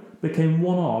movement became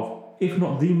one of, if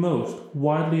not the most,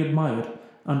 widely admired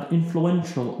and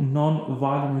influential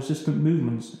non-violent resistant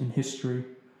movements in history.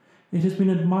 It has been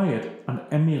admired and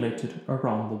emulated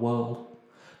around the world.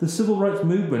 The civil rights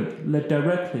movement led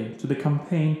directly to the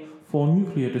campaign for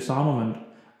nuclear disarmament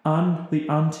and the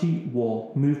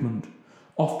anti-war movement,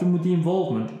 often with the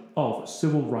involvement of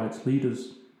civil rights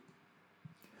leaders.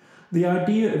 The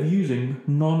idea of using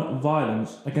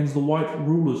non-violence against the white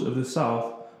rulers of the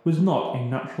South was not a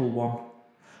natural one.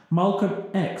 Malcolm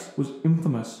X was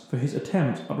infamous for his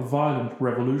attempt at violent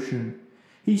revolution.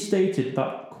 He stated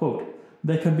that, quote,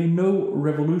 there can be no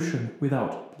revolution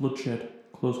without bloodshed,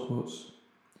 close quotes.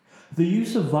 The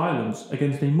use of violence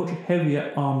against a much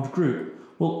heavier armed group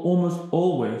will almost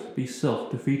always be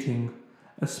self-defeating,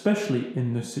 especially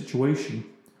in this situation.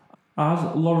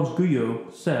 As Lawrence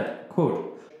Guyot said,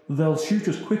 quote, they'll shoot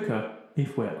us quicker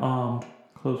if we're armed,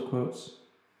 close quotes.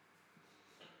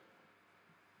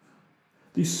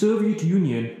 The Soviet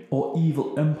Union, or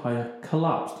evil empire,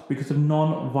 collapsed because of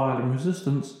non-violent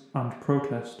resistance and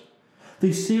protest.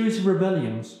 The series of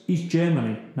rebellions, East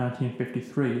Germany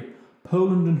 1953,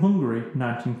 Poland and Hungary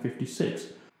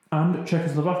 1956, and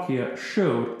Czechoslovakia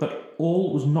showed that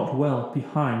all was not well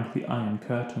behind the Iron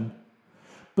Curtain.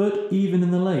 But even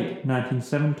in the late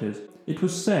 1970s, it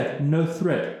was said no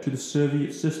threat to the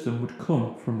Soviet system would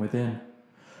come from within.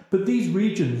 But these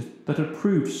regions that had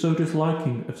proved so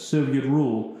disliking of Soviet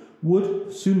rule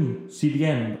would soon see the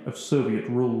end of Soviet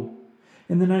rule.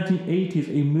 In the 1980s,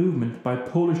 a movement by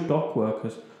Polish dock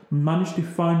workers managed to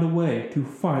find a way to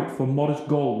fight for modest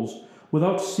goals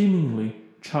without seemingly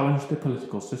challenge the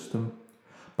political system.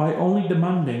 By only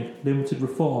demanding limited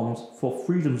reforms for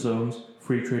freedom zones,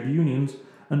 free trade unions,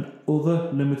 and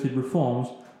other limited reforms,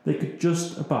 they could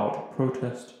just about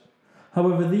protest.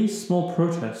 However, these small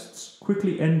protests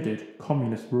quickly ended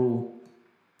communist rule.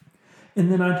 In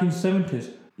the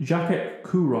 1970s, Jacek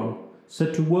Kuron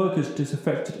said to workers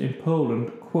disaffected in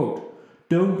Poland, quote,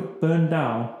 "Don't burn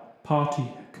down party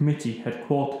committee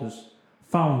headquarters.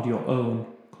 Found your own."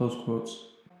 Close quotes.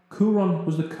 Kuron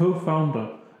was the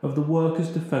co-founder of the Workers'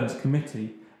 Defence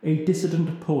Committee, a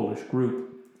dissident Polish group.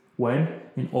 When,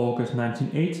 in August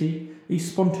 1980, a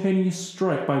spontaneous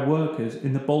strike by workers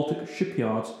in the Baltic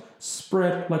shipyards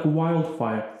spread like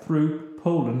wildfire through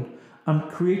Poland and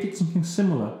created something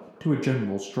similar to a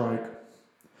general strike.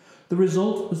 The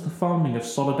result was the founding of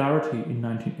Solidarity in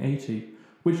 1980,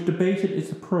 which debated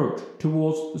its approach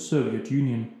towards the Soviet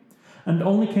Union, and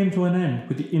only came to an end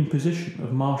with the imposition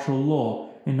of martial law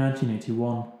in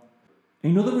 1981.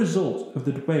 Another result of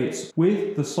the debates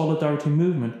with the Solidarity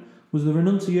movement was the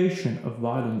renunciation of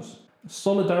violence.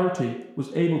 Solidarity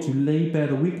was able to lay bare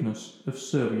the weakness of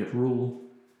Soviet rule.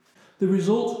 The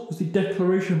result was the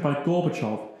declaration by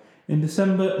Gorbachev in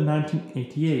December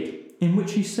 1988, in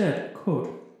which he said,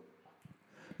 quote,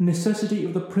 "Necessity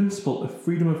of the principle of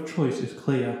freedom of choice is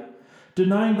clear.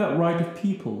 Denying that right of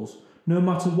peoples, no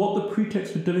matter what the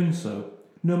pretext for doing so,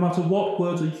 no matter what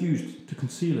words are used to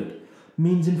conceal it,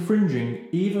 means infringing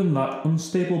even that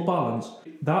unstable balance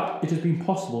that it has been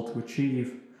possible to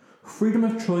achieve. Freedom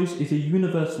of choice is a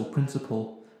universal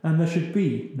principle, and there should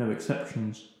be no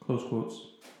exceptions." Close quotes.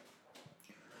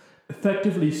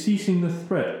 Effectively ceasing the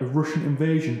threat of Russian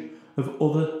invasion of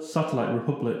other satellite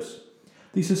republics,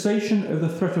 the cessation of the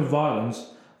threat of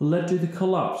violence led to the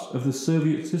collapse of the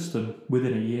Soviet system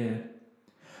within a year.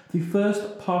 The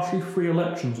first partially free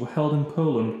elections were held in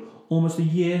Poland almost a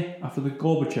year after the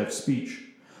Gorbachev speech.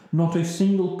 Not a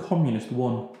single communist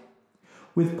won.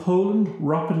 With Poland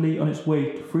rapidly on its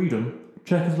way to freedom,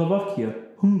 Czechoslovakia,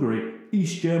 Hungary,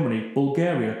 East Germany,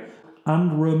 Bulgaria,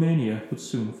 and Romania would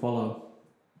soon follow.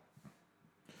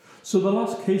 So the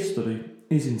last case study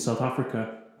is in South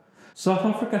Africa. South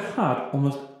Africa had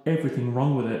almost everything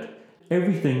wrong with it.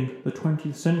 Everything the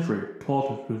 20th century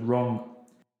taught us was wrong.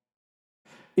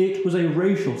 It was a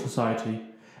racial society.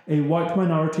 A white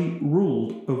minority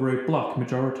ruled over a black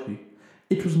majority.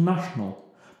 It was national.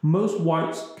 Most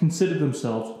whites considered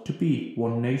themselves to be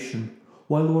one nation,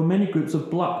 while there were many groups of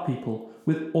black people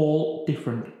with all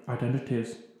different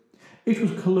identities. It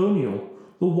was colonial.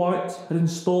 The whites had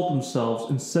installed themselves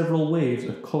in several waves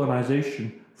of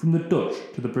colonisation, from the Dutch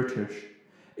to the British.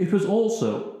 It was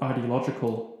also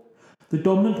ideological. The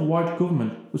dominant white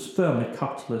government was firmly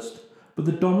capitalist, but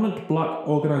the dominant black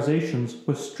organisations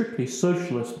were strictly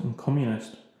socialist and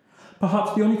communist.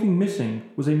 Perhaps the only thing missing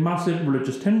was a massive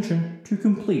religious tension to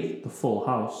complete the full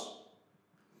house.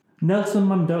 Nelson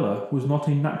Mandela was not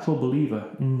a natural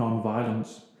believer in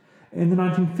non-violence. In the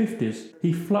 1950s,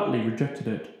 he flatly rejected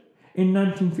it. In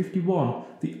 1951,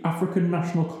 the African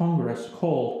National Congress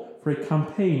called for a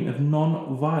campaign of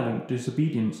non-violent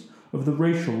disobedience of the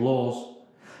racial laws.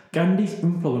 Gandhi's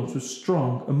influence was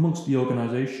strong amongst the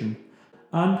organisation,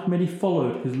 and many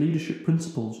followed his leadership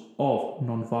principles of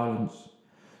non-violence.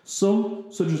 Some,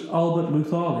 such as Albert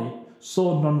Luthali,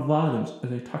 saw non-violence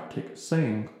as a tactic,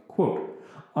 saying, quote,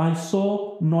 "I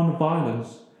saw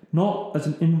non-violence not as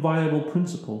an inviolable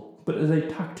principle, but as a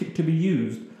tactic to be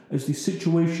used as the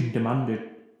situation demanded."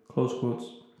 Close quotes.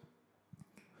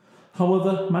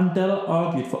 However, Mandela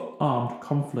argued for armed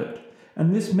conflict,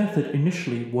 and this method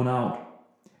initially won out.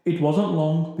 It wasn't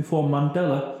long before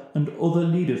Mandela and other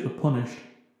leaders were punished.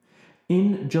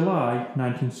 In July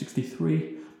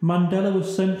 1963, Mandela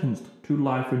was sentenced to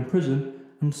life in prison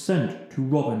and sent to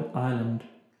Robben Island.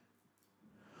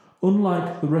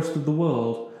 Unlike the rest of the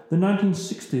world, the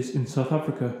 1960s in South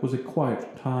Africa was a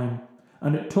quiet time,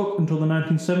 and it took until the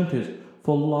 1970s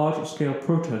for large-scale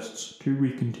protests to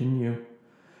recontinue.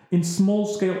 In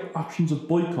small-scale actions of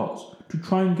boycotts to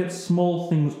try and get small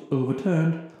things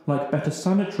overturned, like better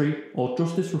sanitary or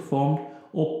justice reformed,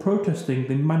 or protesting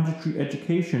the mandatory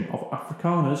education of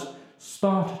Afrikaners,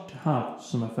 started to have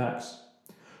some effects.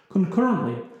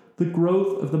 Concurrently, the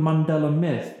growth of the Mandela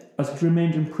myth as he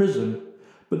remained in prison,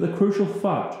 but the crucial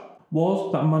fact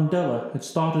was that Mandela had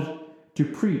started to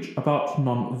preach about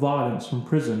non-violence from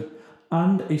prison,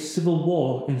 and a civil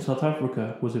war in South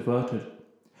Africa was averted.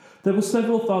 There were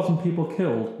several thousand people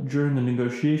killed during the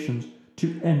negotiations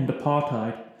to end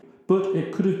apartheid, but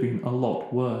it could have been a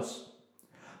lot worse.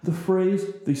 The phrase,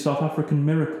 the South African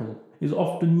miracle, is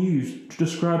often used to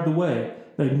describe the way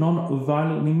they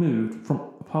non-violently moved from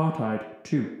apartheid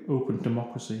to open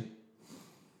democracy.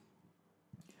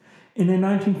 In a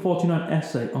 1949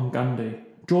 essay on Gandhi,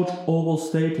 George Orwell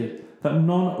stated that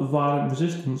non-violent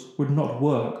resistance would not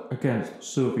work against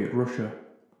Soviet Russia.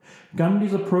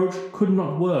 Gandhi's approach could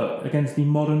not work against the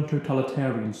modern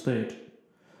totalitarian state.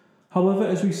 However,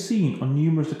 as we've seen on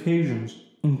numerous occasions,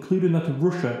 including that of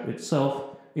Russia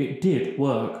itself, it did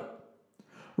work.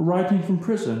 Writing from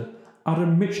prison,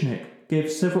 Adam Michnik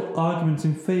gave several arguments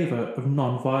in favour of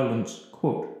non-violence.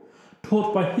 Quote,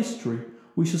 "Taught by history,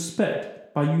 we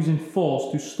suspect by using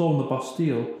force to storm the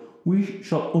Bastille, we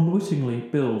shall unwittingly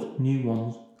build new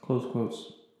ones." Close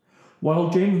quotes. While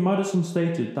James Madison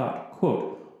stated that,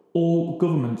 quote, "all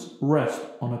governments rest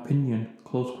on opinion,"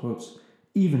 close quotes,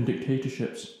 even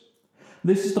dictatorships.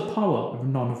 This is the power of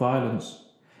non-violence.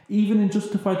 Even in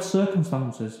justified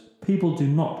circumstances, people do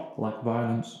not like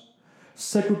violence.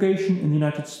 Segregation in the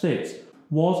United States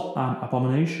was an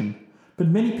abomination, but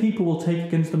many people will take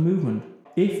against the movement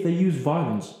if they use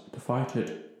violence to fight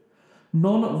it.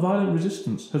 Non-violent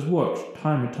resistance has worked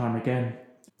time and time again.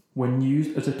 When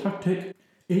used as a tactic,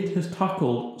 it has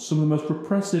tackled some of the most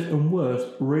repressive and worst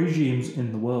regimes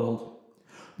in the world,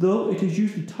 though it has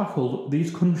usually tackled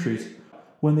these countries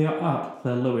when they are at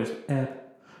their lowest ebb.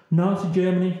 Nazi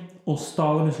Germany or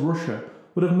Stalinist Russia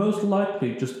would have most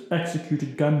likely just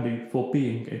executed Gandhi for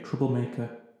being a troublemaker.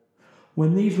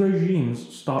 When these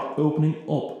regimes start opening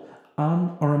up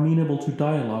and are amenable to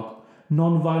dialogue,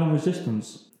 non-violent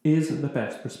resistance is the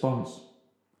best response.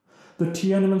 The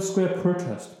Tiananmen Square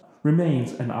protest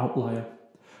remains an outlier.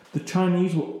 The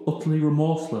Chinese were utterly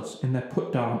remorseless in their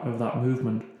put-down of that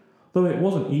movement, though it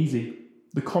wasn't easy.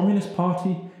 The Communist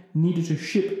Party needed to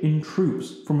ship in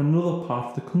troops from another part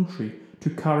of the country to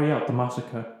carry out the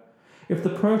massacre. If the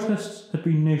protests had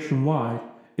been nationwide,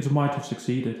 it might have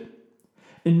succeeded.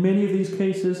 In many of these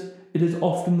cases, it is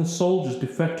often the soldiers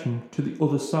defecting to the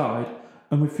other side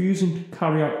and refusing to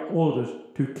carry out orders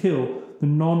to kill the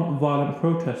non-violent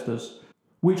protesters,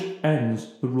 which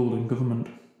ends the ruling government.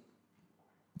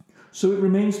 So it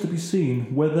remains to be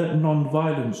seen whether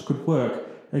non-violence could work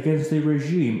against a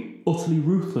regime utterly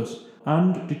ruthless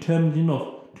and determined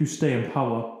enough to stay in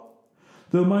power.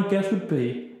 Though my guess would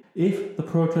be, if the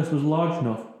protest was large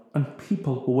enough and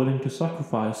people were willing to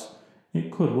sacrifice,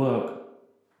 it could work.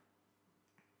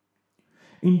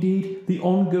 Indeed, the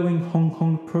ongoing Hong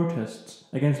Kong protests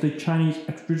against a Chinese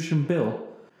extradition bill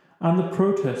and the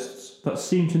protests that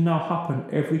seem to now happen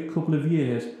every couple of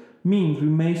years means we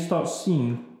may start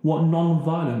seeing what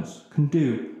non-violence can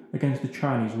do against the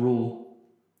Chinese rule.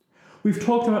 We've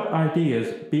talked about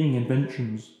ideas being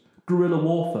inventions, guerrilla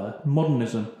warfare,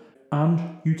 modernism,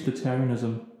 and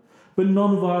utilitarianism, but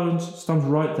non-violence stands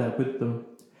right there with them.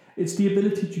 It's the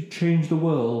ability to change the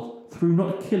world through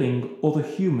not killing other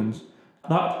humans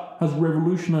that has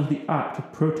revolutionised the act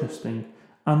of protesting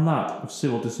and that of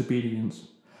civil disobedience.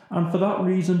 And for that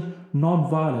reason,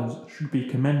 non-violence should be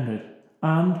commended,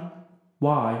 and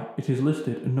why it is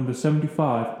listed at number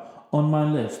 75 on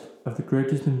my list of the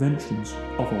greatest inventions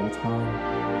of all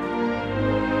time.